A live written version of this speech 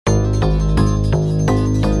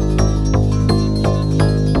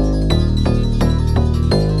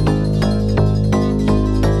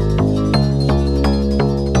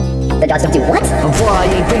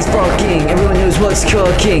what's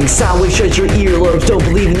cooking. Sandwich shut your earlobes, don't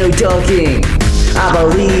believe in no ducking. I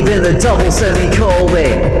believe in the double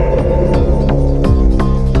semicolon.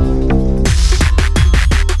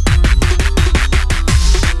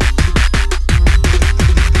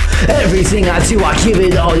 Everything I do, I give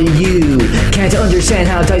it all to you. Can't understand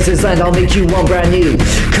how dices land, I'll make you one brand new.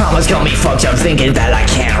 Commas got me fucked up thinking that I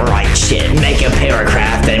can't write shit. Make a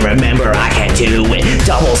paragraph, then remember I can do it.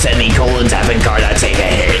 Double semicolons, avant-garde, I take a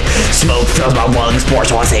hit. Smoke fills my lungs,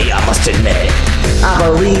 bourgeois I must admit. I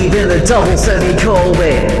believe in the double semicolon.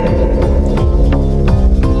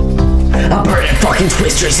 I'm burning fucking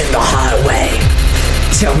twisters in the highway.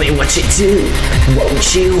 Tell me what you do,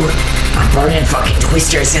 won't you? I'm burning fucking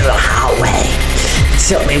twisters in the highway.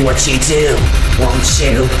 Tell me what you do, won't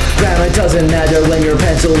you? Grammar doesn't matter when your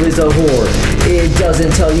pencil is a whore. It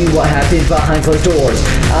doesn't tell you what happened behind closed doors.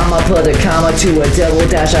 I'ma put a comma to a double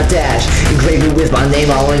dash a dash. Engrave it with my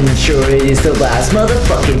name, I'll ensure it is the last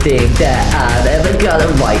motherfucking thing that I've ever gotta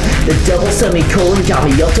write. The double semicolon got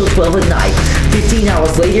me up till 12 at night. 15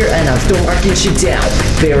 hours later and I'm still marking shit down.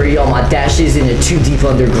 Bury all my dashes in a too deep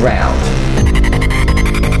underground.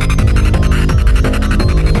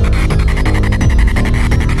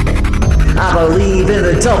 I believe in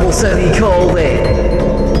the double semicolon.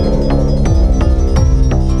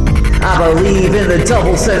 I believe in the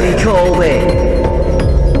double semicolon.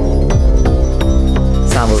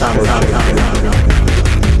 Sound